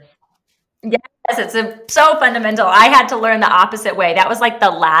Yes, it's so fundamental. I had to learn the opposite way. That was like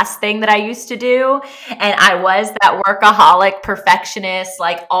the last thing that I used to do. And I was that workaholic perfectionist,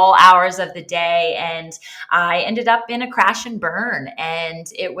 like all hours of the day. And I ended up in a crash and burn. And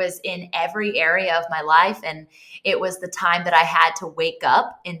it was in every area of my life. And it was the time that I had to wake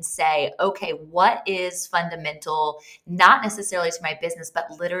up and say, okay, what is fundamental, not necessarily to my business, but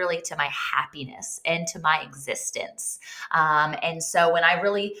literally to my happiness and to my existence. And so when I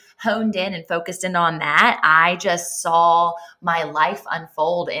really honed in and focused in on that, I just saw my life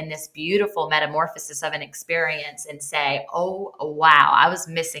unfold in this beautiful metamorphosis of an experience and say, oh, wow, I was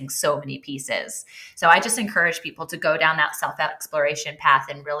missing so many pieces. So I just encourage people to go down that self-exploration path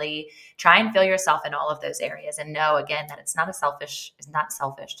and really try and feel yourself in all of those areas and know again that it's not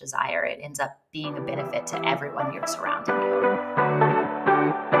selfish desire. It ends up being a benefit to everyone you're surrounding you.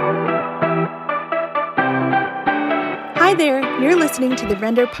 Hi there, you're listening to the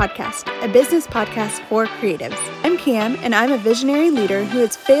Render Podcast, a business podcast for creatives. I'm Cam, and I'm a visionary leader who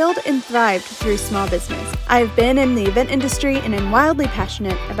has failed and thrived through small business. I've been in the event industry and am wildly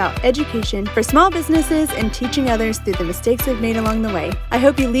passionate about education for small businesses and teaching others through the mistakes I've made along the way. I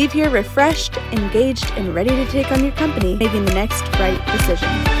hope you leave here refreshed, engaged, and ready to take on your company, making the next right decision.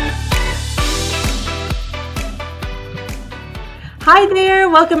 Hi there,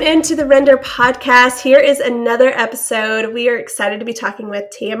 welcome into the Render Podcast. Here is another episode. We are excited to be talking with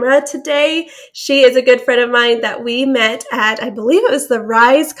Tamara today. She is a good friend of mine that we met at, I believe it was the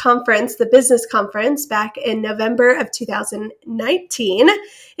Rise Conference, the business conference back in November of 2019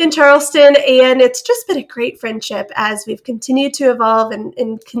 in Charleston. And it's just been a great friendship as we've continued to evolve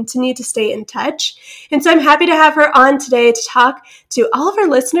and continue to stay in touch. And so I'm happy to have her on today to talk to all of our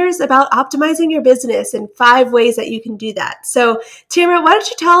listeners about optimizing your business and 5 ways that you can do that. So Tamara, why don't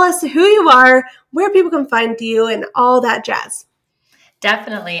you tell us who you are, where people can find you, and all that jazz?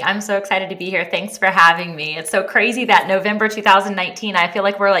 Definitely. I'm so excited to be here. Thanks for having me. It's so crazy that November 2019, I feel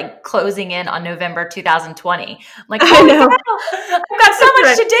like we're like closing in on November 2020. I'm like, I know. I've got so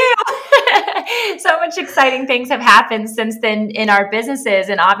much to do. So much exciting things have happened since then in our businesses.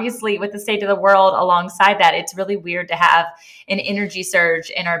 And obviously with the state of the world alongside that, it's really weird to have an energy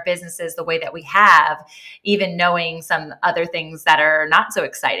surge in our businesses the way that we have, even knowing some other things that are not so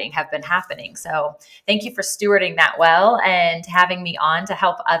exciting have been happening. So thank you for stewarding that well and having me on to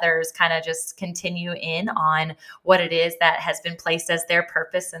help others kind of just continue in on what it is that has been placed as their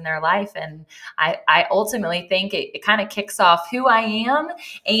purpose in their life. And I ultimately think it kind of kicks off who I am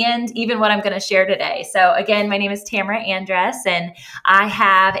and even what I'm going to share today. So again, my name is Tamara Andress, and I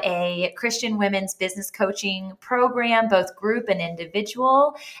have a Christian women's business coaching program, both group and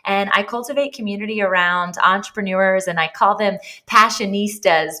individual. And I cultivate community around entrepreneurs, and I call them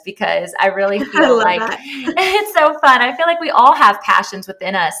passionistas because I really feel like it's so fun. I feel like we all have passions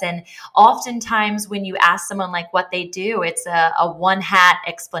within us. And oftentimes when you ask someone like what they do, it's a one hat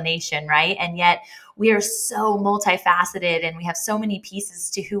explanation, right? And yet we are so multifaceted and we have so many pieces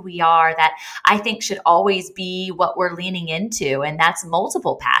to who we are that I think should always be what we're leaning into. And that's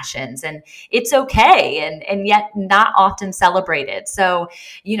multiple passions. And it's okay and yet not often celebrated. So,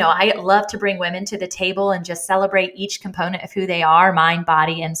 I love to bring women to the table and just celebrate each component of who they are, mind,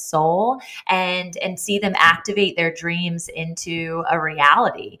 body, and soul, and see them activate their dreams into a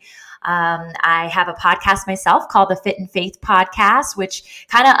reality. I have a podcast myself called the Fit and Faith Podcast, which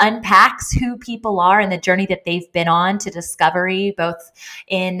kind of unpacks who people are and the journey that they've been on to discovery, both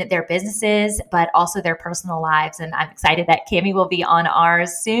in their businesses, but also their personal lives. And I'm excited that Cami will be on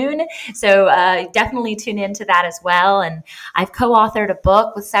ours soon. So definitely tune into that as well. And I've co-authored a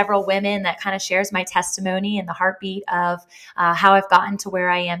book with several women that kind of shares my testimony and the heartbeat of how I've gotten to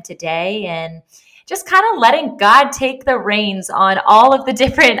where I am today. And just kind of letting God take the reins on all of the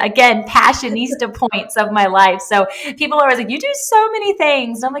different, again, passionista points of my life. So people are always like, you do so many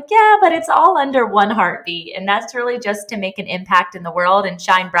things. And I'm like, yeah, but it's all under one heartbeat. And that's really just to make an impact in the world and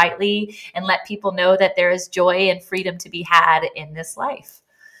shine brightly and let people know that there is joy and freedom to be had in this life.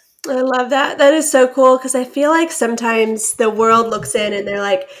 I love that. That is so cool because I feel like sometimes the world looks in and they're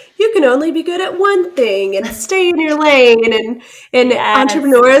like, you can only be good at one thing and stay in your lane. And yes.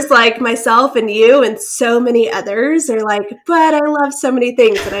 Entrepreneurs like myself and you and so many others are like, but I love so many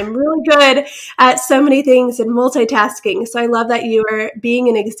things and I'm really good at so many things and multitasking. So I love that you are being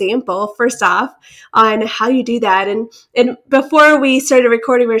an example, first off, on how you do that. And before we started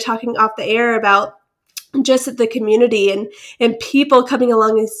recording, we were talking off the air about just the community and people coming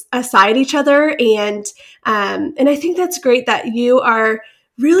along aside each other. And I think that's great that you are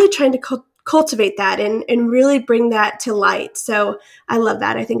really trying to cultivate that and really bring that to light. So I love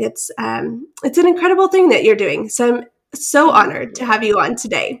that. I think it's an incredible thing that you're doing. So I'm so honored to have you on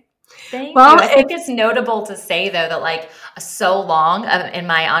today. Thank you. I think it's notable to say, though, that like so long in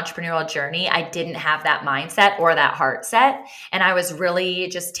my entrepreneurial journey, I didn't have that mindset or that heart set. And I was really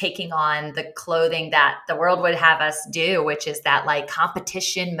just taking on the clothing that the world would have us do, which is that like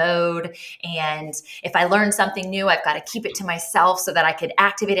competition mode. And if I learn something new, I've got to keep it to myself so that I could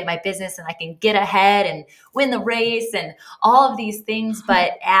activate it in my business and I can get ahead and win the race and all of these things.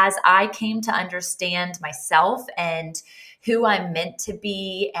 But as I came to understand myself and who I'm meant to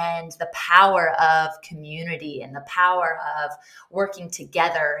be and the power of community and the power of working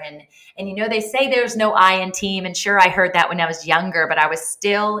together. And they say there's no I in team. And sure, I heard that when I was younger, but I was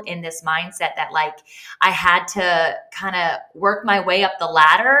still in this mindset that like I had to kind of work my way up the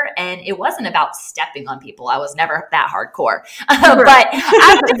ladder. And it wasn't about stepping on people. I was never that hardcore, but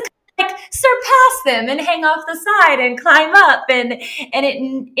I would just like surpass them and hang off the side and climb up. And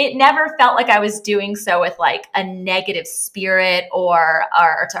it never felt like I was doing so with like a negative spirit or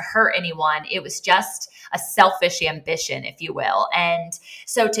to hurt anyone. It was just a selfish ambition, if you will. And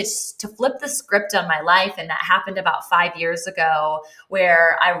so to flip the script on my life, and that happened about 5 years ago,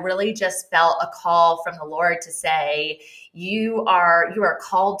 where I really just felt a call from the Lord to say, you are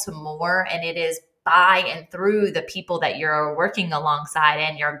called to more, and it is by and through the people that you're working alongside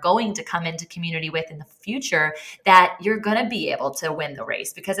and you're going to come into community with in the future that you're going to be able to win the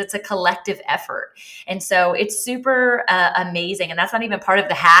race, because it's a collective effort. And so it's super amazing. And that's not even part of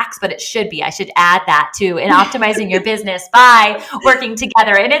the hacks, but it should be. I should add that too, in optimizing your business by working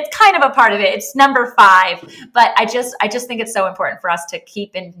together. And it's kind of a part of it. It's number 5. But I just think it's so important for us to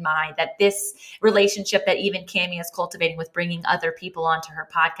keep in mind that this relationship that even Cami is cultivating with bringing other people onto her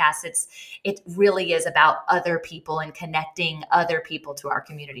podcast, it really is about other people and connecting other people to our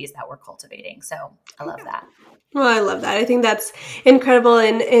communities that we're cultivating. So I love that. Well, I love that. I think that's incredible.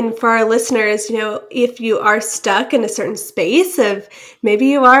 And for our listeners, if you are stuck in a certain space of maybe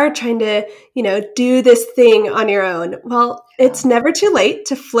you are trying to, do this thing on your own, well, it's never too late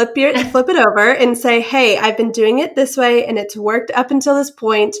to flip it over and say, hey, I've been doing it this way and it's worked up until this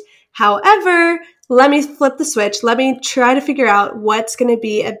point. However, let me flip the switch. Let me try to figure out what's going to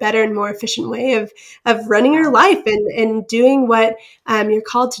be a better and more efficient way of running your life and doing what you're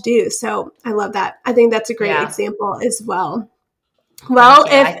called to do. So I love that. I think that's a great example as well. Well,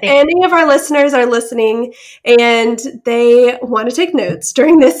 if any of our listeners are listening and they want to take notes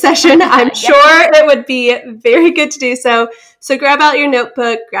during this session, I'm sure it would be very good to do so. So grab out your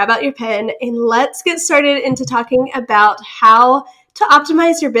notebook, grab out your pen, and let's get started into talking about how to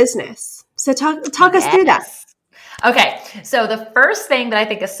optimize your business. So talk us through that. Okay. So the first thing that I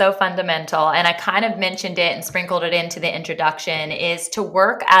think is so fundamental, and I kind of mentioned it and sprinkled it into the introduction, is to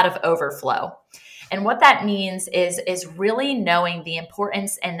work out of overflow. And what that means is really knowing the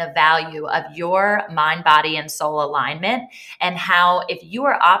importance and the value of your mind, body, and soul alignment, and how if you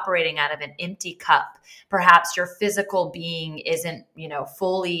are operating out of an empty cup, perhaps your physical being isn't,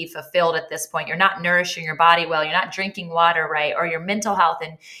 fully fulfilled at this point. You're not nourishing your body well. You're not drinking water right, or your mental health,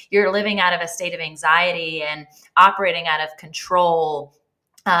 and you're living out of a state of anxiety and operating out of control.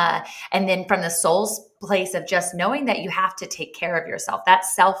 And then from the soul's place of just knowing that you have to take care of yourself. That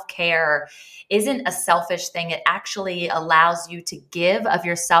self-care isn't a selfish thing. It actually allows you to give of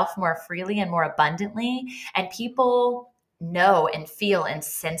yourself more freely and more abundantly. And people know and feel and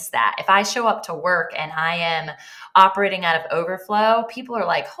sense that. If I show up to work and I am operating out of overflow, people are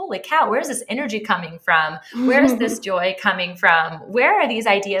like, holy cow, where's this energy coming from? Where's this joy coming from? Where are these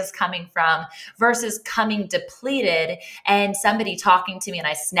ideas coming from? Versus coming depleted and somebody talking to me and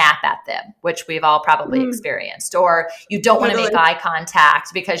I snap at them, which we've all probably experienced. Or you don't want to make eye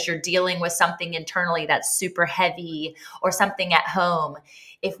contact because you're dealing with something internally that's super heavy, or something at home.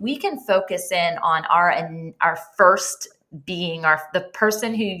 If we can focus in on our first being, the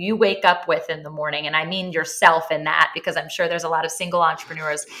person who you wake up with in the morning, and I mean yourself in that, because I'm sure there's a lot of single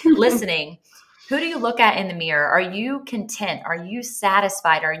entrepreneurs listening. Who do you look at in the mirror? Are you content? Are you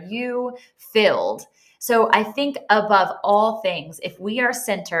satisfied? Are you filled? So I think above all things, if we are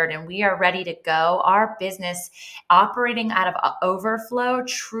centered and we are ready to go, our business operating out of overflow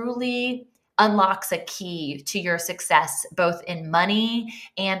truly unlocks a key to your success, both in money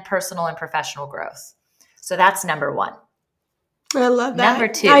and personal and professional growth. So that's number 1. I love that.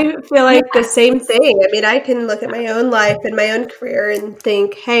 Number 2. I feel like the same thing. I mean, I can look at my own life and my own career and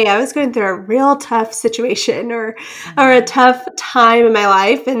think, hey, I was going through a real tough situation or a tough time in my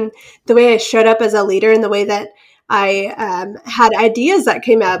life. And the way I showed up as a leader and the way that I had ideas that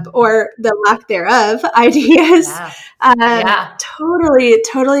came up, or the lack thereof ideas.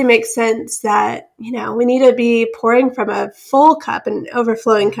 Totally makes sense that, we need to be pouring from a full cup, an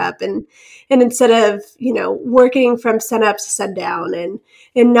overflowing cup, and instead of, working from sun up to sundown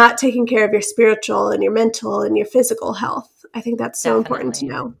and not taking care of your spiritual and your mental and your physical health. I think that's so important to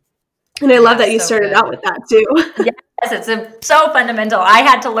know. And I love that you started out with that too. Yes, it's so fundamental. I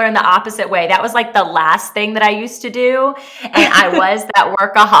had to learn the opposite way. That was like the last thing that I used to do. And I was that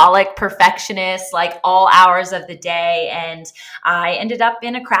workaholic perfectionist, like all hours of the day. And I ended up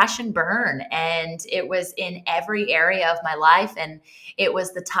in a crash and burn. And it was in every area of my life. And it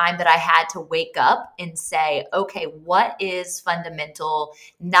was the time that I had to wake up and say, okay, what is fundamental,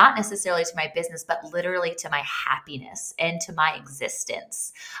 not necessarily to my business, but literally to my happiness and to my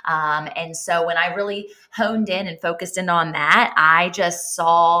existence. And so when I really honed in and focused in on that, I just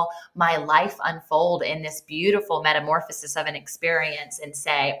saw my life unfold in this beautiful metamorphosis of an experience and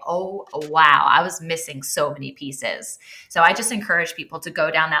say, oh, wow, I was missing so many pieces. So I just encourage people to go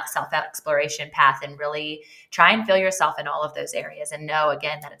down that self-exploration path and really try and feel yourself in all of those areas and know,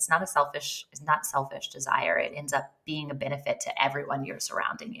 again, that it's not selfish desire. It ends up being a benefit to everyone you're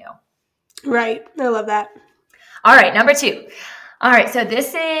surrounding you. Right. I love that. All right. Number 2. All right, so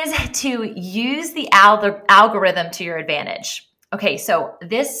this is to use the algorithm to your advantage. Okay, so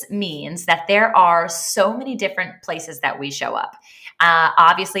this means that there are so many different places that we show up.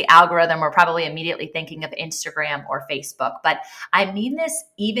 Obviously, algorithm, we're probably immediately thinking of Instagram or Facebook, but I mean this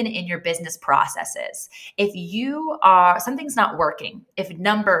even in your business processes. If something's not working, if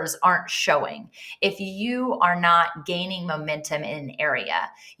numbers aren't showing, if you are not gaining momentum in an area,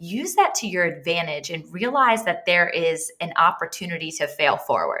 use that to your advantage and realize that there is an opportunity to fail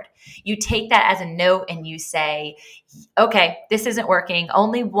forward. You take that as a note and you say, okay, this isn't working.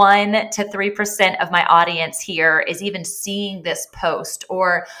 Only 1 to 3% of my audience here is even seeing this post,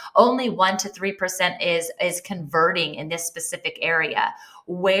 or only 1 to 3% is converting in this specific area.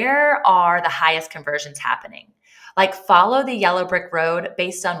 Where are the highest conversions happening? Like, follow the yellow brick road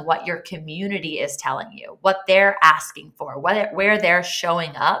based on what your community is telling you, what they're asking for, where they're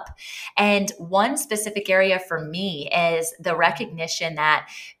showing up. And one specific area for me is the recognition that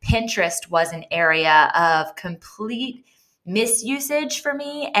Pinterest was an area of complete misusage for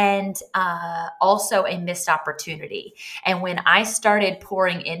me, and also a missed opportunity. And when I started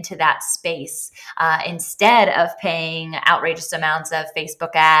pouring into that space, instead of paying outrageous amounts of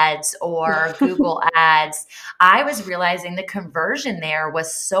Facebook ads or Google ads, I was realizing the conversion there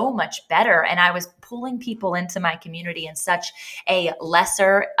was so much better. And I was pulling people into my community in such a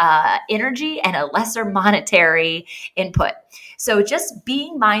lesser energy and a lesser monetary input. So just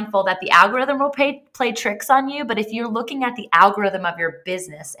being mindful that the algorithm will play tricks on you. But if you're looking at the algorithm of your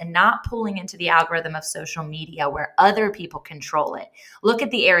business and not pulling into the algorithm of social media where other people control it, look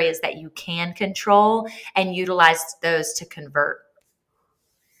at the areas that you can control and utilize those to convert.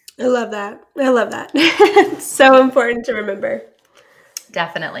 I love that. It's so important to remember.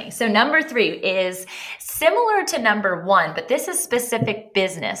 Definitely. So number 3 is similar to number 1, but this is specific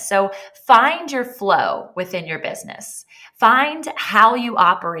business. So find your flow within your business. Find how you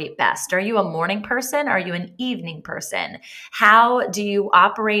operate best. Are you a morning person? Are you an evening person? How do you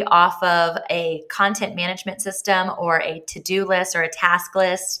operate off of a content management system or a to-do list or a task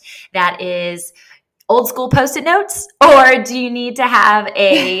list that is old school Post-it notes? Or do you need to have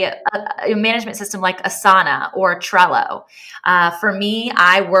a management system like Asana or Trello? For me,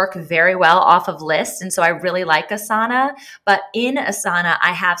 I work very well off of lists, and so I really like Asana. But in Asana,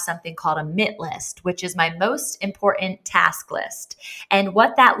 I have something called a MIT list, which is my most important task list. And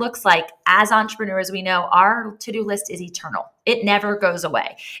what that looks like, as entrepreneurs, we know our to-do list is eternal. It never goes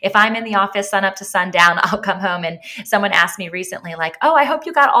away. If I'm in the office sun up to sundown, I'll come home and someone asked me recently, like, oh, I hope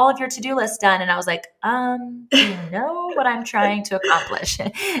you got all of your to-do list done. And I was like, you know what I'm trying to accomplish.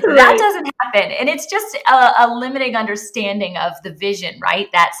 Right. That doesn't happen. And it's just a limiting understanding of the vision, right?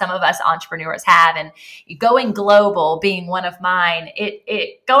 That some of us entrepreneurs have. And going global being one of mine,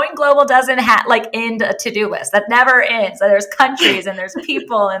 going global doesn't end a to-do list. That never ends. So there's countries and there's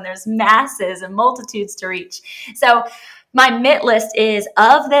people and there's masses and multitudes to reach. So my MIT list is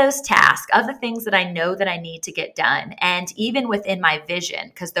of those tasks, of the things that I know that I need to get done. And even within my vision,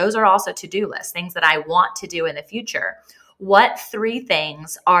 because those are also to-do lists, things that I want to do in the future. What 3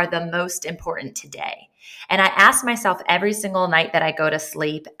 things are the most important today? And I ask myself every single night that I go to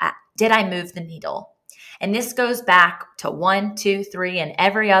sleep, did I move the needle? And this goes back to 1, 2, 3, and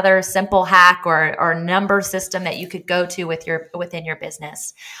every other simple hack or number system that you could go to within your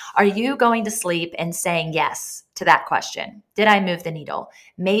business. Are you going to sleep and saying yes to that question. Did I move the needle?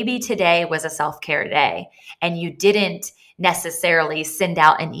 Maybe today was a self-care day and you didn't necessarily send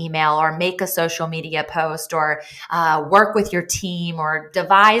out an email or make a social media post or work with your team or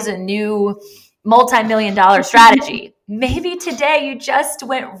devise a new multi-million-dollar strategy. Maybe today you just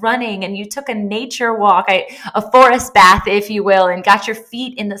went running and you took a nature walk, a forest bath, if you will, and got your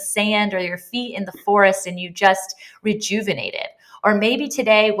feet in the sand or your feet in the forest and you just rejuvenated. Or maybe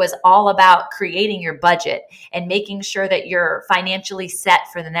today was all about creating your budget and making sure that you're financially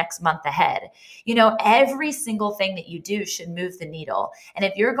set for the next month ahead. Every single thing that you do should move the needle. And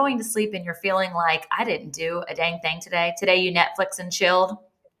if you're going to sleep and you're feeling like, I didn't do a dang thing today you Netflix and chilled,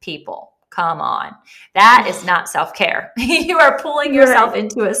 people, come on. That is not self-care. You are pulling yourself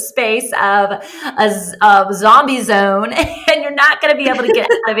into a space of a zombie zone and you're not going to be able to get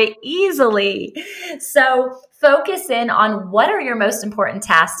out of it easily. So focus in on what are your most important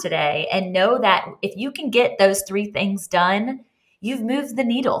tasks today and know that if you can get those 3 things done, you've moved the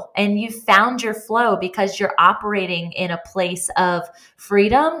needle and you've found your flow because you're operating in a place of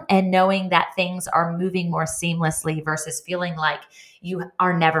freedom and knowing that things are moving more seamlessly versus feeling like you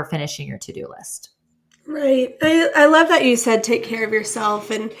are never finishing your to-do list. Right. I love that you said take care of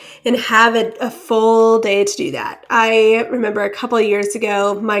yourself and have a full day to do that. I remember a couple of years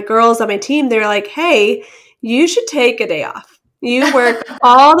ago, my girls on my team, they were like, hey, you should take a day off. You work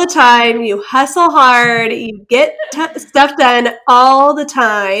all the time. You hustle hard. You get stuff done all the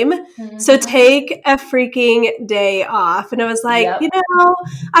time. Mm-hmm. So take a freaking day off. And I was like, I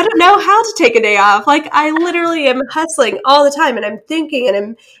don't know how to take a day off. Like I literally am hustling all the time and I'm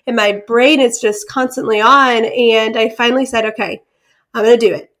thinking and my brain is just constantly on. And I finally said, okay, I'm going to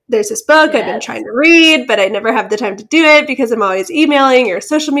do it. There's this book I've been trying to read, but I never have the time to do it because I'm always emailing or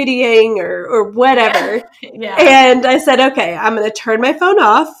social mediating or whatever. Yeah. And I said, okay, I'm going to turn my phone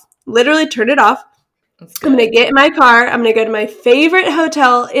off, literally turn it off. I'm going to get in my car. I'm going to go to my favorite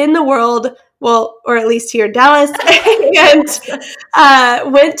hotel in the world. Well, or at least here in Dallas, and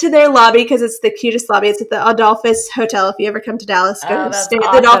went to their lobby because it's the cutest lobby. It's at the Adolphus Hotel. If you ever come to Dallas, go stay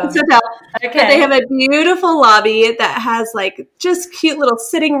at the Adolphus Hotel. Okay. But they have a beautiful lobby that has like just cute little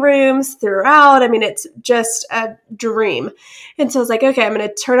sitting rooms throughout. I mean, it's just a dream. And so I was like, okay, I'm going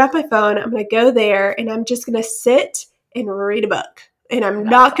to turn off my phone. I'm going to go there and I'm just going to sit and read a book. And I'm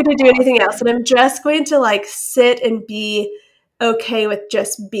not going to do anything else. And I'm just going to like sit and be okay with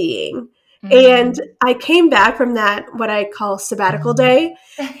just being. Mm-hmm. And I came back from that, what I call sabbatical day.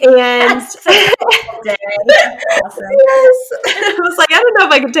 And awesome. Yes. I was like, I don't know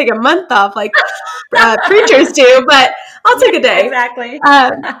if I can take a month off like preachers do, but I'll take a day. Exactly.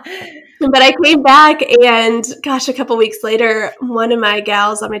 But I came back and gosh, a couple weeks later, one of my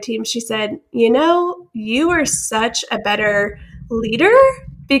gals on my team, she said, you are such a better leader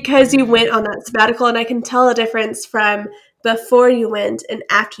because you went on that sabbatical. And I can tell a difference from before you went and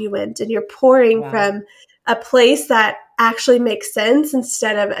after you went, and you're pouring from a place that actually makes sense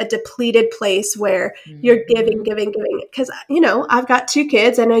instead of a depleted place where you're giving. Because, I've got 2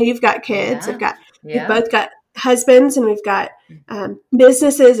 kids. I know you've got kids. We've both got husbands and we've got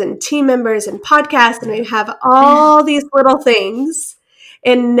businesses and team members and podcasts and we have all these little things.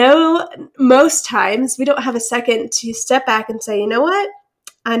 And most times we don't have a second to step back and say, you know what?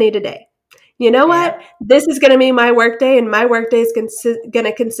 I need a day. You know what? This is going to be my work day, and my work day is going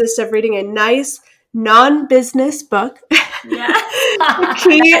to consist of reading a nice non-business book. Yeah.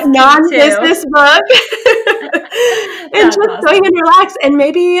 Key non-business book. And just going and relax. And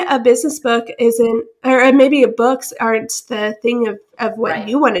maybe a business book isn't, or maybe books aren't the thing of what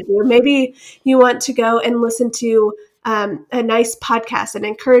you want to do. Maybe you want to go and listen to a nice podcast, an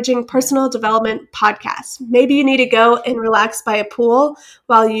encouraging personal development podcast. Maybe you need to go and relax by a pool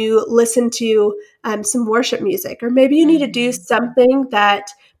while you listen to some worship music, or maybe you need to do something that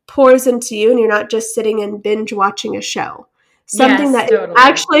pours into you and you're not just sitting and binge watching a show. Something that is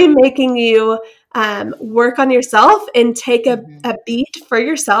actually making you work on yourself and take a beat for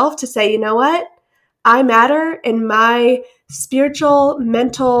yourself to say, you know what? I matter, and my spiritual,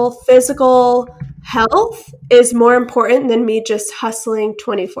 mental, physical health is more important than me just hustling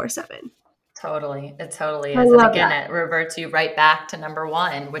 24/7. Totally. It totally is. And again, it reverts you right back to number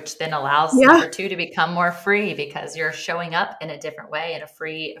 1, which then allows number 2 to become more free because you're showing up in a different way, in a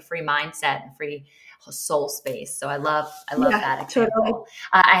free mindset and free soul space. So I love that example. Totally.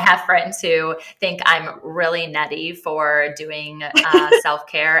 I have friends who think I'm really nutty for doing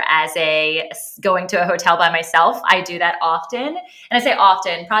self-care as going to a hotel by myself. I do that often. And I say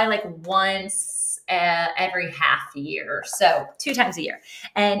often, probably like once every half year. So 2 times a year.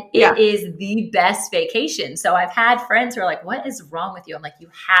 And it is the best vacation. So I've had friends who are like, what is wrong with you? I'm like, you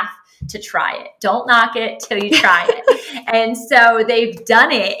have to try it. Don't knock it till you try it. And so they've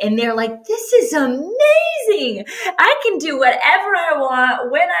done it and they're like, this is amazing. I can do whatever I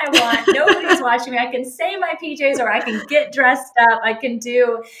want, when I want. Nobody's watching me. I can say my PJs or I can get dressed up. I can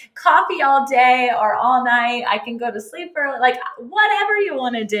do coffee all day or all night. I can go to sleep early, like whatever you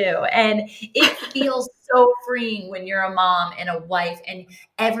want to do. And it feels so freeing when you're a mom and a wife and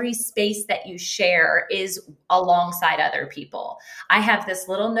every space that you share is alongside other people. I have this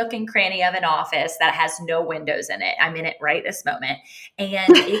little nook and cranny of an office that has no windows in it. I'm in it right this moment. And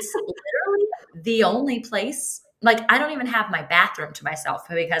it's literally the only place, like I don't even have my bathroom to myself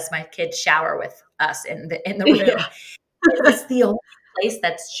because my kids shower with us in the room. Yeah. It's the only place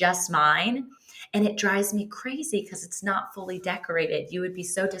that's just mine. And it drives me crazy because it's not fully decorated. You would be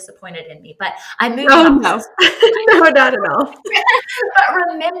so disappointed in me. But I moved no, not at all. But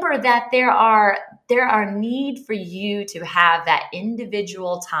remember that there are need for you to have that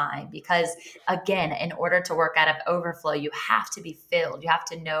individual time because, again, in order to work out of overflow, you have to be filled. You have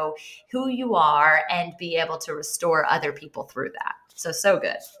to know who you are and be able to restore other people through that. So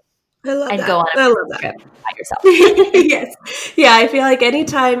good. I love and that. go on I love that. Trip by yourself. Yes. Yeah, I feel like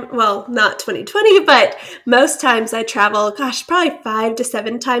anytime, well, not 2020, but most times I travel, probably 5 to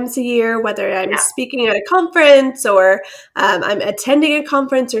 7 times a year, whether I'm speaking at a conference or I'm attending a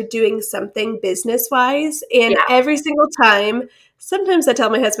conference or doing something business-wise. And every single time, sometimes I tell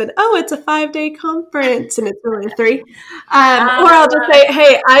my husband, oh, it's a 5-day conference, and it's really 3. Or I'll just say,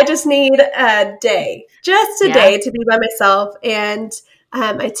 hey, I just need a day, just a day to be by myself. And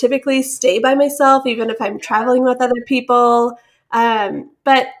I typically stay by myself, even if I'm traveling with other people.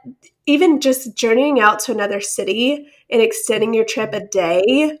 But even just journeying out to another city and extending your trip a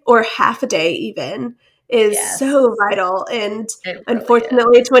day or half a day even is so vital. And really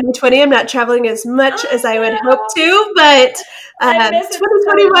unfortunately, 2020, I'm not traveling as much as I would hope to, but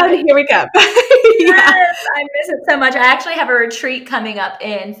 2021, here we go. Yes, I miss it so much. I actually have a retreat coming up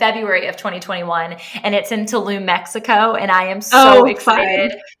in February of 2021, and it's in Tulum, Mexico, and I am so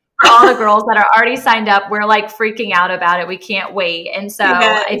excited. For all the girls that are already signed up, we're like freaking out about it. We can't wait. And so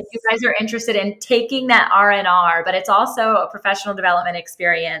if you guys are interested in taking that R&R, but it's also a professional development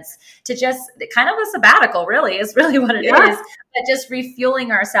experience to just kind of a sabbatical, really, is really what it is. But just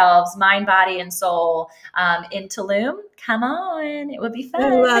refueling ourselves, mind, body, and soul in Tulum. Come on. It would be fun.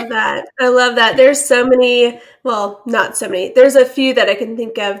 I love that. There's so many, well, not so many. There's a few that I can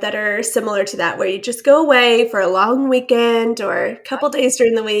think of that are similar to that, where you just go away for a long weekend or a couple days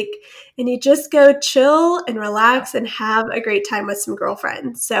during the week and you just go chill and relax and have a great time with some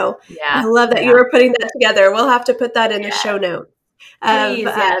girlfriends. So I love that you were putting that together. We'll have to put that in the show notes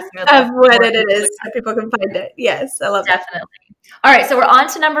of what it is so people can find it. Yes, I love that. Definitely. All right, so we're on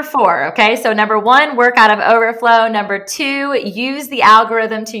to number 4, okay? So number 1, work out of overflow. Number 2, use the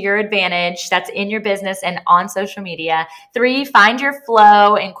algorithm to your advantage. That's in your business and on social media. 3, find your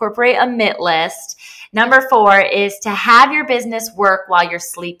flow, incorporate a MIT list. Number 4 is to have your business work while you're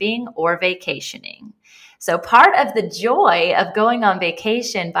sleeping or vacationing. So part of the joy of going on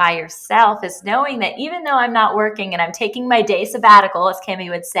vacation by yourself is knowing that even though I'm not working and I'm taking my day sabbatical, as Kimmy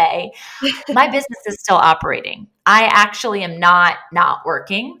would say, my business is still operating. I actually am not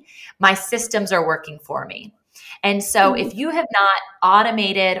working. My systems are working for me. And so if you have not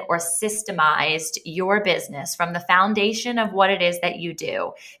automated or systemized your business from the foundation of what it is that you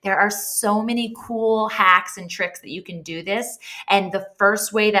do, there are so many cool hacks and tricks that you can do this. And the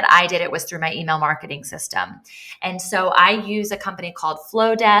first way that I did it was through my email marketing system. And so I use a company called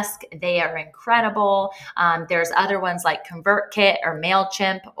Flowdesk. They are incredible. There's other ones like ConvertKit or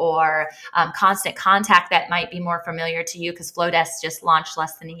MailChimp or Constant Contact that might be more familiar to you because Flowdesk just launched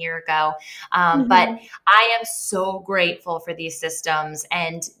less than a year ago. But I am so grateful for these systems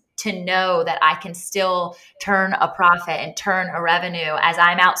and to know that I can still turn a profit and turn a revenue as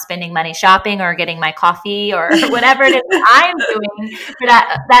I'm out spending money shopping or getting my coffee or whatever it is that I'm doing for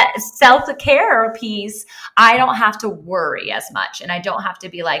that self-care piece. I don't have to worry as much. And I don't have to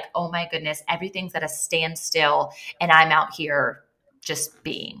be like, oh my goodness, everything's at a standstill and I'm out here just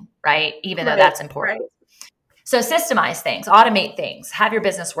being, right? Even though that's important. Right. So systemize things, automate things, have your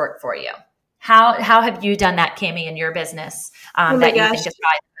business work for you. How have you done that, Kimmy, in your business that you think is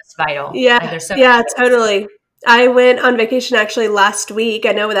vital? Yeah, totally. I went on vacation actually last week.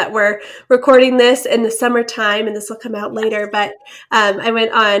 I know that we're recording this in the summertime and this will come out later, but I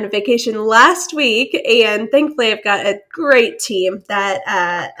went on vacation last week and thankfully I've got a great team that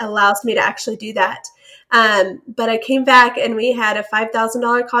allows me to actually do that. But I came back and we had a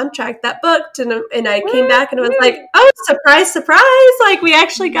 $5,000 contract that booked, and I came back and I was like, oh, surprise, surprise. Like we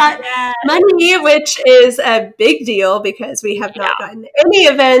actually got money, which is a big deal because we have not gotten any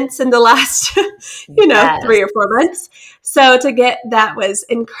events in the last, 3 or 4 months. So to get that was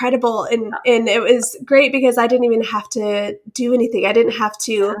incredible. And it was great because I didn't even have to do anything. I didn't have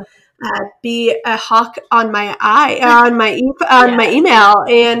to be a hawk on my my email,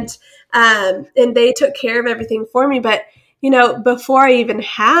 and they took care of everything for me. But before I even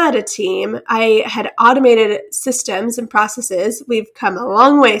had a team, I had automated systems and processes. We've come a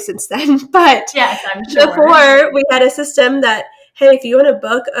long way since then, but yes, I'm sure. Before we had a system that, hey, if you want to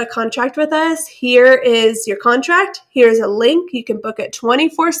book a contract with us, here is your contract. Here's a link. You can book it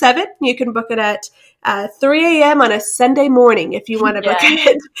 24/7. You can book it at 3 a.m. on a Sunday morning if you want to book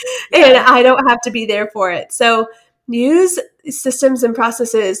it. And I don't have to be there for it. So use systems and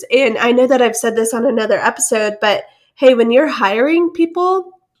processes. And I know that I've said this on another episode, but hey, when you're hiring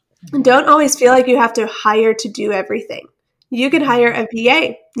people, don't always feel like you have to hire to do everything. You can hire a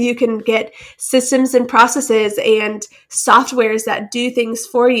VA. You can get systems and processes and softwares that do things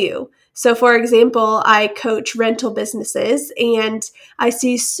for you. So for example, I coach rental businesses, and I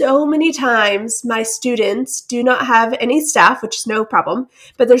see so many times my students do not have any staff, which is no problem,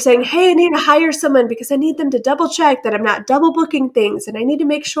 but they're saying, hey, I need to hire someone because I need them to double check that I'm not double booking things, and I need to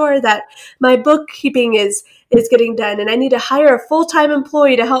make sure that my bookkeeping is getting done, and I need to hire a full-time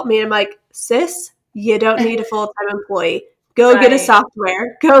employee to help me. And I'm like, sis, you don't need a full-time employee. Go get a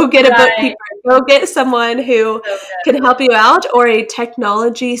software, go get a bookkeeper, go get someone who can help you out, or a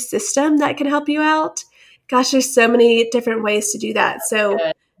technology system that can help you out. Gosh, there's so many different ways to do that. So,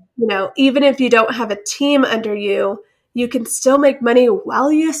 even if you don't have a team under you, you can still make money while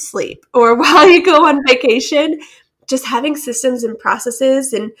you sleep or while you go on vacation. Just having systems and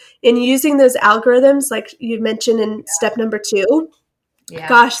processes and using those algorithms, like you mentioned in step number 2,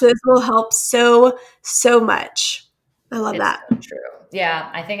 gosh, those will help so, so much. I love that. So true. Yeah,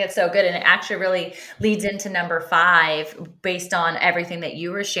 I think it's so good. And it actually really leads into number 5 based on everything that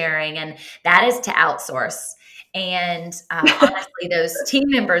you were sharing. And that is to outsource. And honestly, those team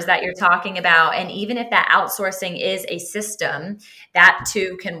members that you're talking about, and even if that outsourcing is a system, that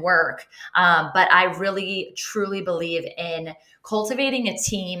too can work. But I really, truly believe in cultivating a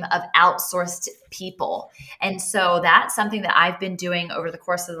team of outsourced people. And so that's something that I've been doing over the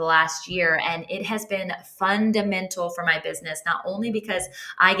course of the last year. And it has been fundamental for my business, not only because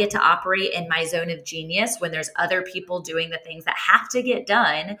I get to operate in my zone of genius when there's other people doing the things that have to get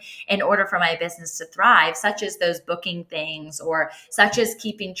done in order for my business to thrive, such as those booking things, or such as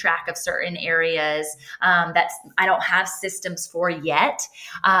keeping track of certain areas that I don't have systems for yet,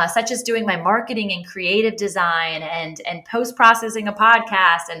 such as doing my marketing and creative design and post-processing a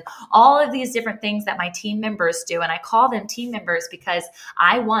podcast and all of these different things that my team members do. And I call them team members because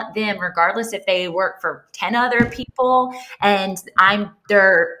I want them, regardless if they work for 10 other people and I'm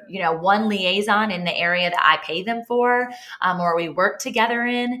their, one liaison in the area that I pay them for, or we work together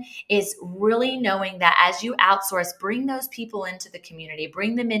in, is really knowing that as you outsource, bring those people into the community,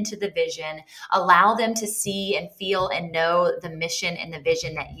 bring them into the vision, allow them to see and feel and know the mission and the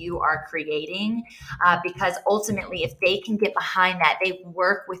vision that you are creating. Because ultimately, if they can get behind that, they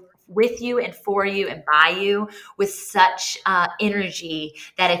work with you and for you and by you with such energy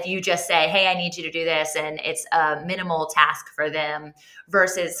that if you just say, hey, I need you to do this, and it's a minimal task for them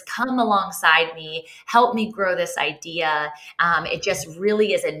versus come alongside me, help me grow this idea. It just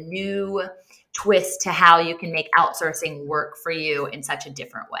really is a new twist to how you can make outsourcing work for you in such a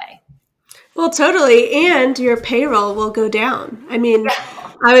different way. Well, totally. And your payroll will go down. I mean,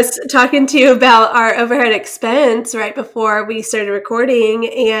 I was talking to you about our overhead expense right before we started recording,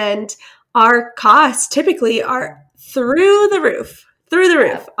 and our costs typically are through the roof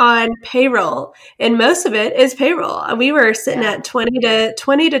on payroll. And most of it is payroll. We were sitting at $20,000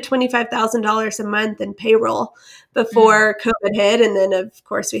 to $25,000 a month in payroll before COVID hit. And then of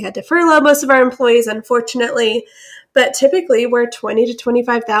course we had to furlough most of our employees, unfortunately. But typically we're $20,000 to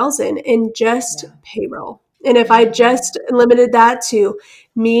 $25,000 in just payroll. And if I just limited that to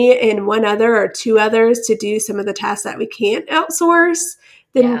me and one other or two others to do some of the tasks that we can't outsource,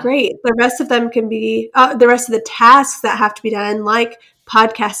 then great. The rest of them can be the rest of the tasks that have to be done, like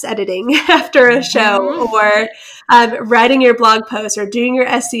podcast editing after a show, or writing your blog post, or doing your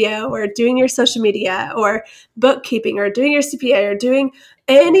SEO, or doing your social media, or bookkeeping, or doing your CPA, or doing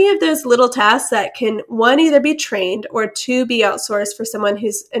any of those little tasks that can, one, either be trained, or two, be outsourced for someone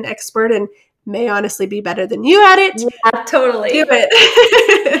who's an expert and may honestly be better than you at it. Yeah, totally. Do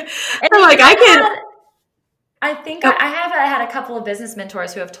it. I'm like, I can. I think I have had a couple of business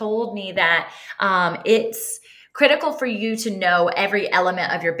mentors who have told me that it's critical for you to know every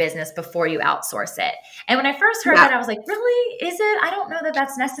element of your business before you outsource it. And when I first heard that, I was like, really? Is it? I don't know that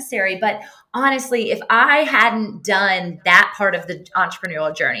that's necessary. But honestly, if I hadn't done that part of the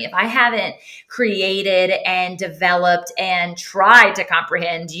entrepreneurial journey, if I haven't created and developed and tried to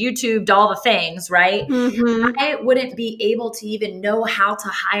comprehend, YouTubed all the things, right? Mm-hmm. I wouldn't be able to even know how to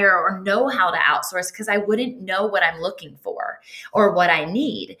hire or know how to outsource because I wouldn't know what I'm looking for or what I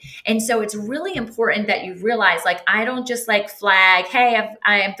need. And so it's really important that you realize, like, I don't just like flag, hey,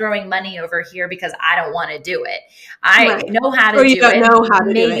 I am throwing money over here because I don't want to do it. I know how to do it. Or you don't know how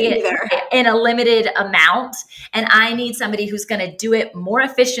to do it either. In a limited amount. And I need somebody who's going to do it more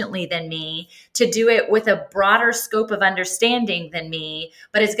efficiently than me, to do it with a broader scope of understanding than me,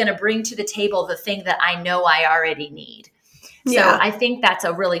 but is going to bring to the table the thing that I know I already need. So I think that's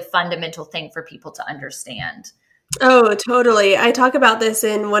a really fundamental thing for people to understand. Oh, totally. I talk about this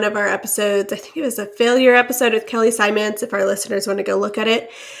in one of our episodes. I think it was a failure episode with Kelly Simons, if our listeners want to go look at it.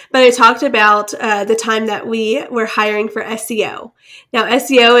 But I talked about the time that we were hiring for SEO. Now,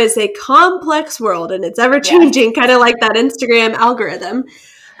 SEO is a complex world and it's ever changing, kind of like that Instagram algorithm.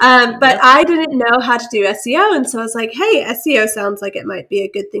 But I didn't know how to do SEO. And so I was like, hey, SEO sounds like it might be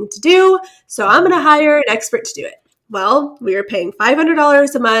a good thing to do. So I'm going to hire an expert to do it. Well, we were paying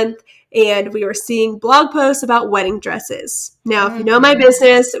 $500 a month. And we were seeing blog posts about wedding dresses. Now, if you know my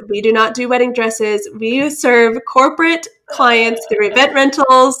business, we do not do wedding dresses. We serve corporate clients through event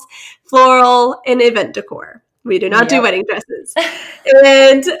rentals, floral, and event decor. We do not do wedding dresses.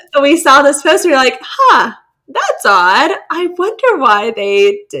 And we saw this post and we were like, that's odd. I wonder why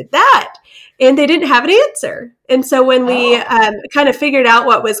they did that. And they didn't have an answer. And so when we kind of figured out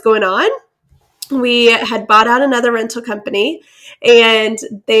what was going on, we had bought out another rental company, and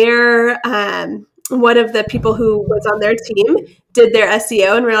their one of the people who was on their team did their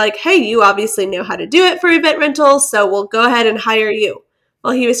SEO, and we're like, hey, you obviously know how to do it for event rentals, so we'll go ahead and hire you.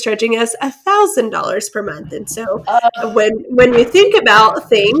 Well, he was charging us $1,000 per month. And so when we think about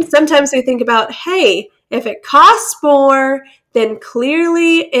things, sometimes we think about, hey, if it costs more, then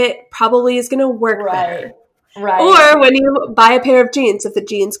clearly it probably is going to work better. Right. Or when you buy a pair of jeans, if the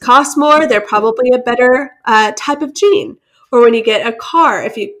jeans cost more, they're probably a better type of jean. Or when you get a car,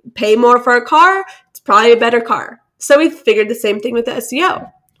 if you pay more for a car, it's probably a better car. So we figured the same thing with the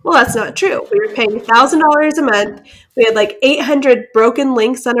SEO. Well, that's not true. We were paying $1,000 a month. We had like 800 broken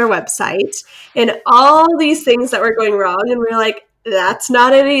links on our website and all these things that were going wrong. And we were like, that's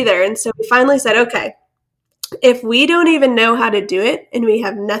not it either. And so we finally said, okay, if we don't even know how to do it and we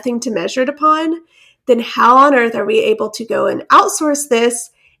have nothing to measure it upon, then how on earth are we able to go and outsource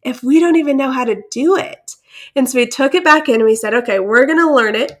this if we don't even know how to do it? And so we took it back in and we said, okay, we're going to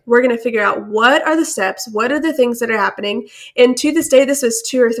learn it. We're going to figure out what are the steps, what are the things that are happening. And to this day, this was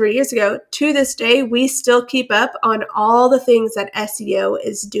 2 or 3 years ago, to this day, we still keep up on all the things that SEO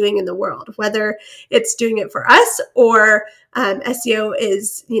is doing in the world, whether it's doing it for us or SEO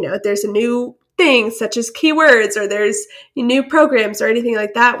is, there's a new things such as keywords or there's new programs or anything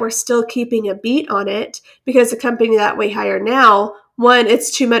like that, we're still keeping a beat on it because the company that we hire now, one, it's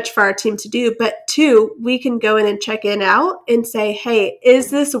too much for our team to do, but two, we can go in and check in out and say, hey,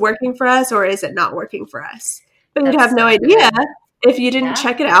 is this working for us or is it not working for us? But you'd have no idea if you didn't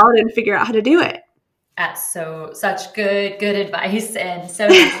check it out and figure out how to do it. That's such good advice and so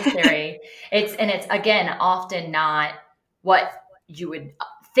necessary. It's again, often not what you would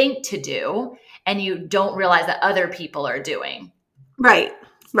think to do, and you don't realize that other people are doing. Right.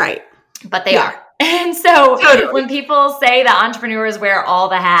 But they are. And so when people say that entrepreneurs wear all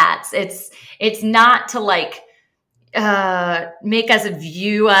the hats, it's not to like make us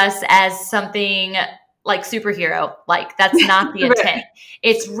view us as something like superhero. Like that's not the intent. Right.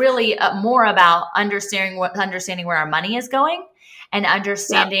 It's really more about understanding where our money is going and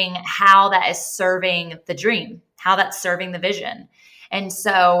understanding how that is serving the dream, how that's serving the vision. And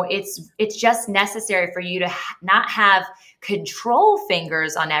so it's just necessary for you to not have control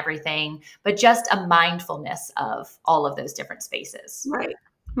fingers on everything, but just a mindfulness of all of those different spaces.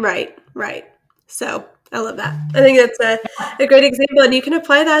 Right. So I love that. I think that's a great example. And you can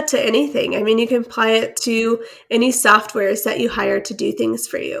apply that to anything. I mean, you can apply it to any softwares that you hire to do things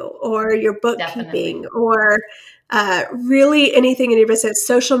for you or your bookkeeping or really anything in your business,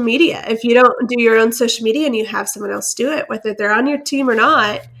 social media. If you don't do your own social media and you have someone else do it, whether they're on your team or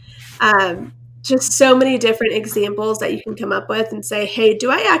not, just so many different examples that you can come up with and say, hey,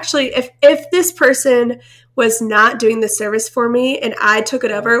 do I actually, if this person was not doing the service for me and I took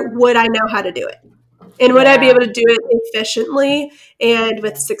it over, would I know how to do it? And would I be able to do it efficiently and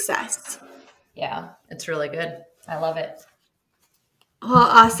with success? Yeah, it's really good. I love it. Well,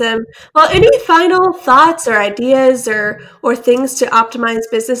 awesome. Well, any final thoughts or ideas or things to optimize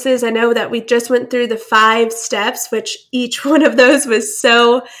businesses? I know that we just went through the 5 steps, which each one of those was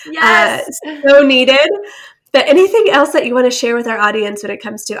Yes. so needed. But anything else that you want to share with our audience when it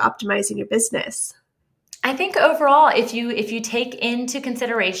comes to optimizing your business? I think overall, if you take into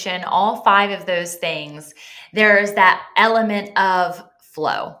consideration all 5 of those things, there's that element of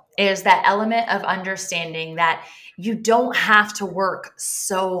flow. Is that element of understanding that you don't have to work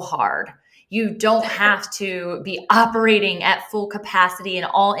so hard. You don't have to be operating at full capacity and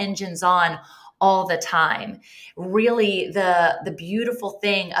all engines on all the time. Really, the beautiful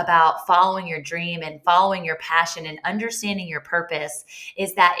thing about following your dream and following your passion and understanding your purpose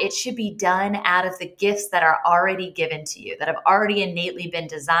is that it should be done out of the gifts that are already given to you, that have already innately been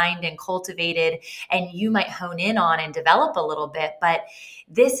designed and cultivated, and you might hone in on and develop a little bit. But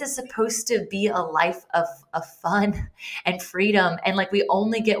this is supposed to be a life of fun and freedom. And like, we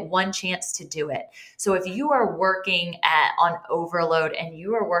only get one chance to do it. So if you are working on overload and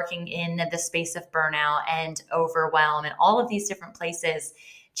you are working in the space of burnout and overwhelm and all of these different places,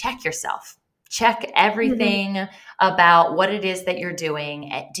 check yourself. Check everything about what it is that you're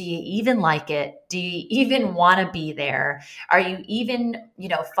doing. Do you even like it? Do you even want to be there? Are you even,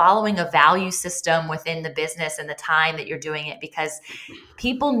 following a value system within the business and the time that you're doing it? Because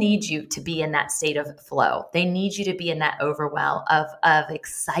people need you to be in that state of flow. They need you to be in that overwhelm of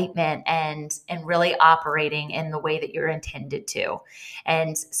excitement and really operating in the way that you're intended to.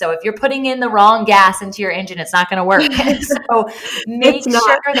 And so if you're putting in the wrong gas into your engine, it's not going to work. So make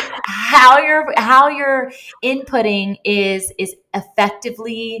sure that how you're inputting is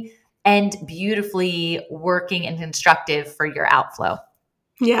effectively and beautifully working and constructive for your outflow.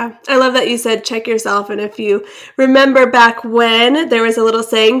 Yeah, I love that you said check yourself. And if you remember back when, there was a little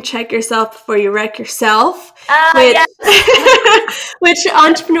saying, check yourself before you wreck yourself, Yes. which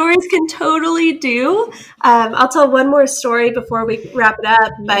entrepreneurs can totally do. I'll tell one more story before we wrap it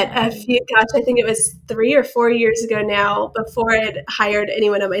up. But I think it was 3 or 4 years ago now, before I had hired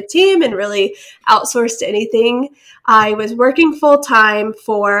anyone on my team and really outsourced anything, I was working full-time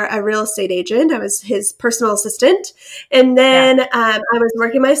for a real estate agent. I was his personal assistant. And then I was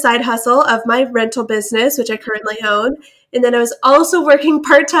working my side hustle of my rental business, which I currently own. And then I was also working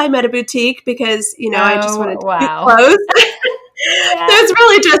part-time at a boutique because, I just wanted to get clothes. It was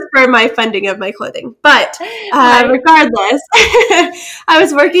really just for my funding of my clothing. But regardless, I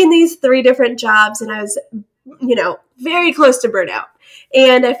was working these 3 different jobs and I was, very close to burnout.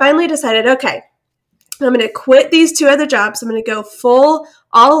 And I finally decided, okay, I'm going to quit these 2 other jobs. I'm going to go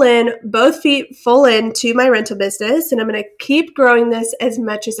all in, both feet full in to my rental business. And I'm going to keep growing this as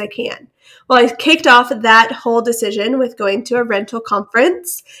much as I can. Well, I kicked off that whole decision with going to a rental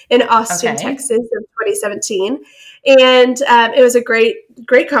conference in Austin, Texas in 2017. And it was a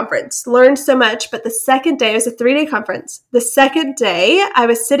great conference. Learned so much. But the second day, it was a 3-day conference. The second day, I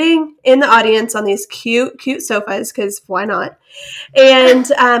was sitting in the audience on these cute sofas, because why not? And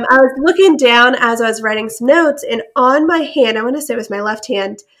I was looking down as I was writing some notes. And on my hand, I want to say it was my left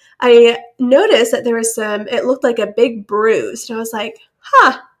hand, I noticed that there was it looked like a big bruise. And I was like,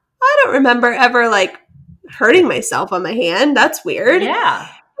 I don't remember ever hurting myself on my hand. That's weird. Yeah.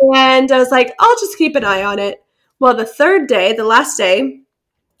 And I was like, I'll just keep an eye on it. Well, the third day, the last day,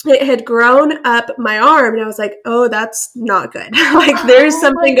 it had grown up my arm and I was like, oh, that's not good. There's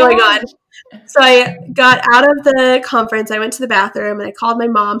something going on. So I got out of the conference. I went to the bathroom and I called my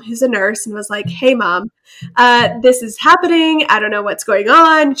mom, who's a nurse, and was like, hey, Mom, this is happening. I don't know what's going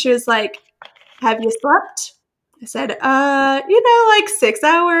on. She was like, have you slept? I said, 6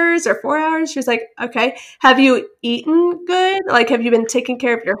 hours or 4 hours. She was like, okay. Have you eaten good? Have you been taking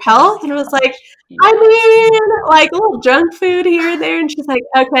care of your health? And I was like, I mean, a little junk food here and there. And she's like,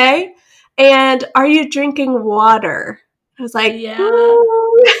 okay. And are you drinking water? I was like, no,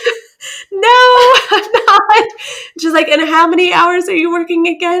 I'm not. She's like, and how many hours are you working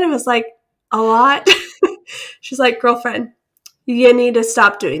again? I was like, a lot. She's like, girlfriend, you need to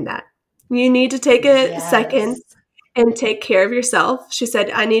stop doing that. You need to take a second and take care of yourself. She said,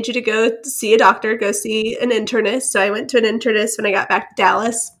 I need you to go see a doctor, go see an internist. So I went to an internist when I got back to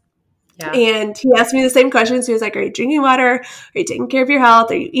Dallas. Yeah. And he asked me the same questions. He was like, are you drinking water? Are you taking care of your health?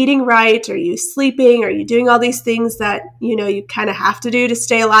 Are you eating right? Are you sleeping? Are you doing all these things that, you kind of have to do to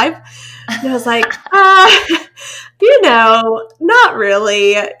stay alive? And I was like, not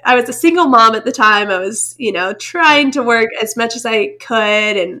really. I was a single mom at the time. I was, trying to work as much as I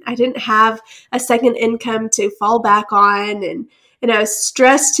could. And I didn't have a second income to fall back on. And I was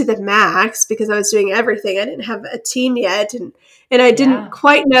stressed to the max because I was doing everything. I didn't have a team yet. And and I didn't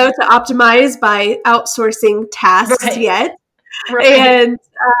quite know to optimize by outsourcing tasks yet. Right. And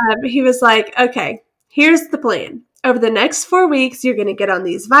he was like, okay, here's the plan. Over the next 4 weeks, you're going to get on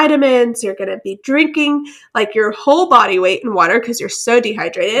these vitamins. You're going to be drinking like your whole body weight in water because you're so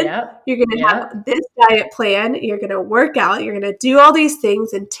dehydrated. Yep. You're going to have this diet plan. You're going to work out. You're going to do all these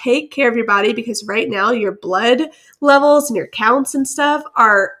things and take care of your body because right now your blood levels and your counts and stuff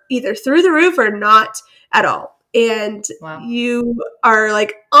are either through the roof or not at all. And you are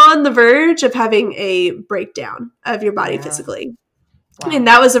like on the verge of having a breakdown of your body physically. Wow. And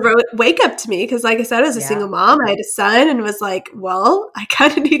that was a wake up to me because, like I said, as a single mom, I had a son and was like, well, I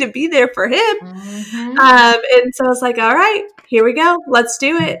kind of need to be there for him. Mm-hmm. And so I was like, all right, here we go. Let's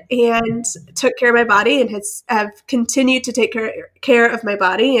do it. And took care of my body and have continued to take care of my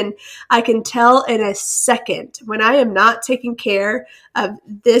body. And I can tell in a second when I am not taking care of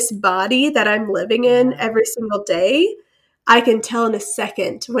this body that I'm living in every single day. I can tell in a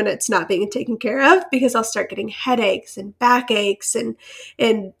second when it's not being taken care of because I'll start getting headaches and backaches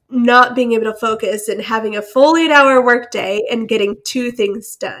and not being able to focus and having a full 8-hour workday and getting 2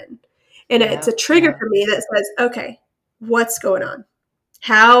 things done. And it's a trigger for me that says, okay, what's going on?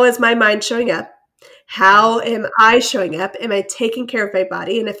 How is my mind showing up? How am I showing up? Am I taking care of my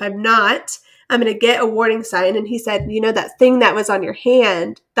body? And if I'm not, I'm going to get a warning sign. And he said, that thing that was on your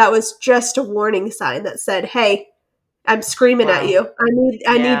hand, that was just a warning sign that said, hey, I'm screaming at you.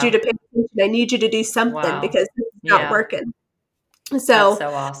 I need you to pay attention. I need you to do something because it's not working. So, that's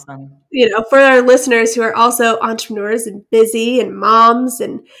so awesome. For our listeners who are also entrepreneurs and busy and moms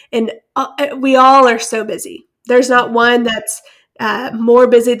and we all are so busy. There's not one that's more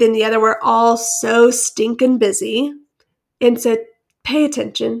busy than the other. We're all so stinking busy. And so pay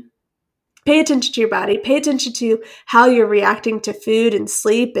attention. Pay attention to your body. Pay attention to how you're reacting to food and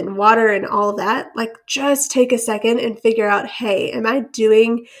sleep and water and all of that. Like, just take a second and figure out, hey, am I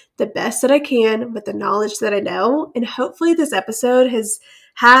doing the best that I can with the knowledge that I know? And hopefully this episode has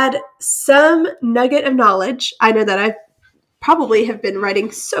had some nugget of knowledge. I know that I probably have been writing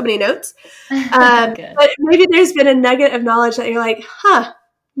so many notes. But maybe there's been a nugget of knowledge that you're like,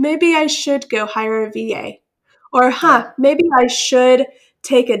 maybe I should go hire a VA. Or, maybe I should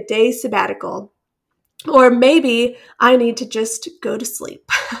take a day sabbatical, or maybe I need to just go to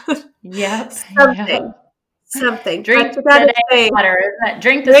sleep. Something. Drink the water.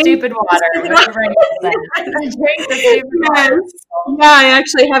 Drink the stupid water. Drink the stupid water. Yeah, I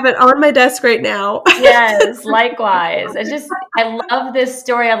actually have it on my desk right now. Yes, likewise. I love this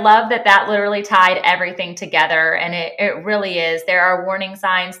story. I love that literally tied everything together. And it really is. There are warning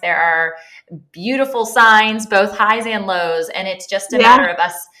signs. There are beautiful signs, both highs and lows. And it's just a matter of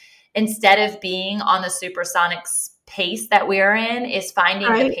us, instead of being on the supersonic pace that we're in, is finding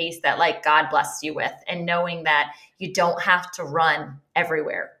the pace that like God blessed you with, and knowing that you don't have to run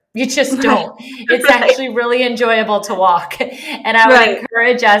everywhere. You just don't. It's actually really enjoyable to walk. And I would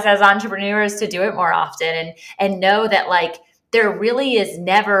encourage us as entrepreneurs to do it more often and know that like there really is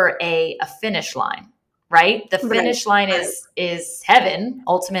never a finish line, right? The finish line is heaven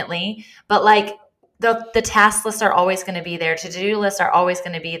ultimately, but like the task lists are always going to be there. To-do lists are always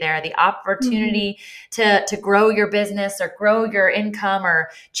going to be there. The opportunity to grow your business or grow your income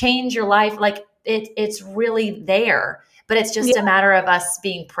or change your life, like it's really there. But it's just a matter of us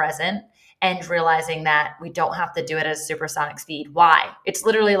being present and realizing that we don't have to do it at a supersonic speed. Why? It's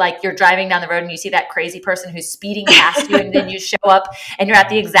literally like you're driving down the road and you see that crazy person who's speeding past you, and then you show up and you're at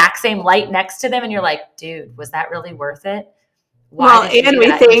the exact same light next to them and you're like, dude, was that really worth it? Why and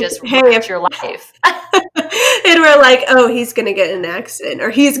we think, hey, it's your life. And we're like, oh, he's going to get in an accident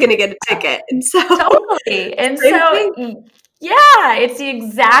or he's going to get a ticket. And so totally. And so, it's the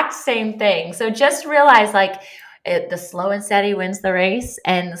exact same thing. So just realize like the slow and steady wins the race,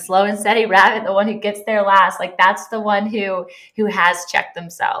 and the slow and steady rabbit, the one who gets there last, like that's the one who has checked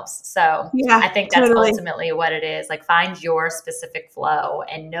themselves. So I think that's ultimately what it is. Like, find your specific flow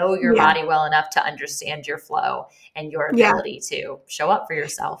and know your body well enough to understand your flow and your ability to show up for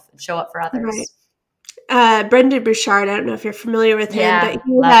yourself and show up for others. Brendon Burchard, I don't know if you're familiar with him, but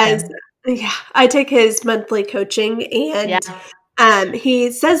he has I take his monthly coaching, and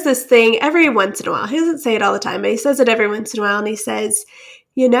he says this thing every once in a while. He doesn't say it all the time, but he says it every once in a while. And he says,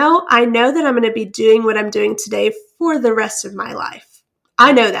 I know that I'm going to be doing what I'm doing today for the rest of my life.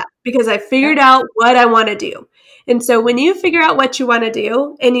 I know that because I figured out what I want to do. And so when you figure out what you want to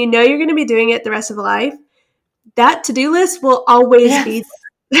do and you know you're going to be doing it the rest of life, that to-do list will always be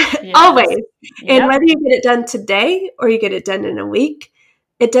there. Always. And whether you get it done today or you get it done in a week,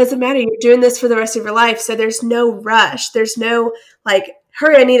 it doesn't matter. You're doing this for the rest of your life. So there's no rush. There's no like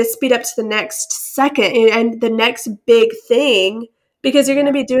hurry, I need to speed up to the next second and the next big thing, because you're going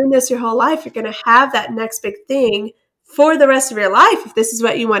to be doing this your whole life. You're going to have that next big thing for the rest of your life if this is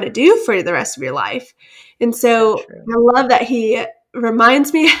what you want to do for the rest of your life. And so I love that he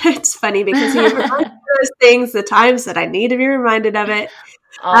reminds me. It's funny because he reminds me of those things, the times that I need to be reminded of it.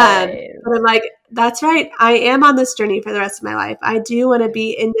 But I'm like, that's right. I am on this journey for the rest of my life. I do want to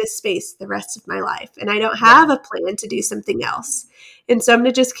be in this space the rest of my life. And I don't have a plan to do something else. And so I'm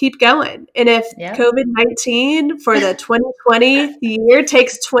going to just keep going. And if COVID-19 for the 2020 year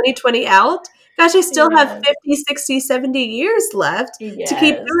takes 2020 out, gosh, I still have 50, 60, 70 years left to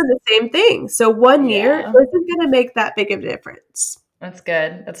keep doing the same thing. So 1 year isn't going to make that big of a difference. That's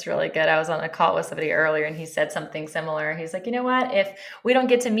good. That's really good. I was on a call with somebody earlier and he said something similar. He's like, you know what? If we don't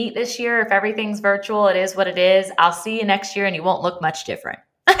get to meet this year, if everything's virtual, it is what it is. I'll see you next year and you won't look much different.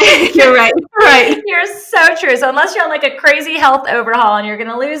 You're right. Right. You're so true. So unless you're on like a crazy health overhaul and you're going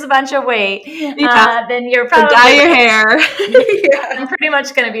to lose a bunch of weight, then you're probably dye your hair. I'm pretty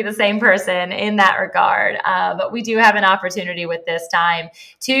much going to be the same person in that regard. But we do have an opportunity with this time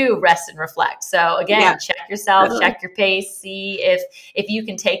to rest and reflect. So again, check yourself, check your pace, see if you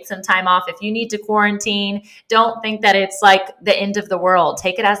can take some time off. If you need to quarantine, don't think that it's like the end of the world.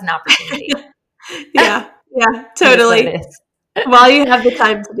 Take it as an opportunity. Yeah, totally. While you have the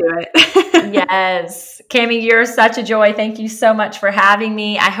time to do it. Yes. Cami, you're such a joy. Thank you so much for having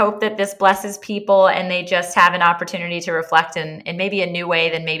me. I hope that this blesses people and they just have an opportunity to reflect in maybe a new way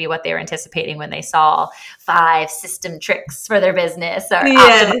than maybe what they were anticipating when they saw 5 system tricks for their business or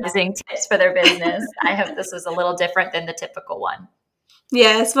optimizing tips for their business. I hope this was a little different than the typical one.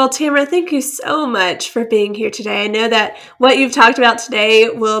 Yes. Well, Tamara, thank you so much for being here today. I know that what you've talked about today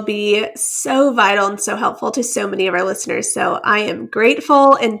will be so vital and so helpful to so many of our listeners. So I am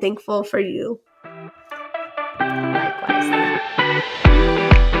grateful and thankful for you. Likewise.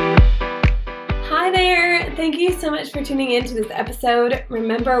 Hi there. Thank you so much for tuning in to this episode.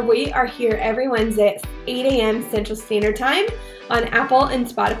 Remember, we are here every Wednesday at 8 a.m. Central Standard Time on Apple and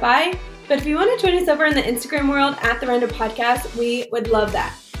Spotify. But if you want to join us over in the Instagram world at The Render Podcast, we would love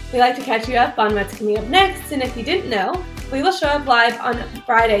that. We like to catch you up on what's coming up next. And if you didn't know, we will show up live on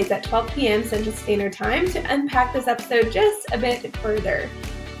Fridays at 12 p.m. Central Standard Time to unpack this episode just a bit further.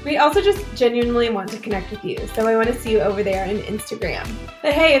 We also just genuinely want to connect with you, so I want to see you over there on Instagram.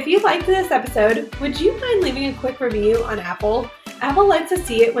 But hey, if you liked this episode, would you mind leaving a quick review on Apple? Apple likes to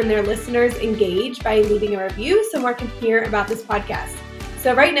see it when their listeners engage by leaving a review so more can hear about this podcast.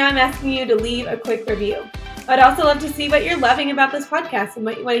 So right now I'm asking you to leave a quick review. I'd also love to see what you're loving about this podcast and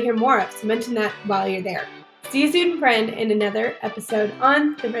what you want to hear more of, so mention that while you're there. See you soon, friend, in another episode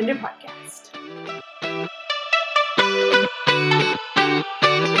on The Render Podcast.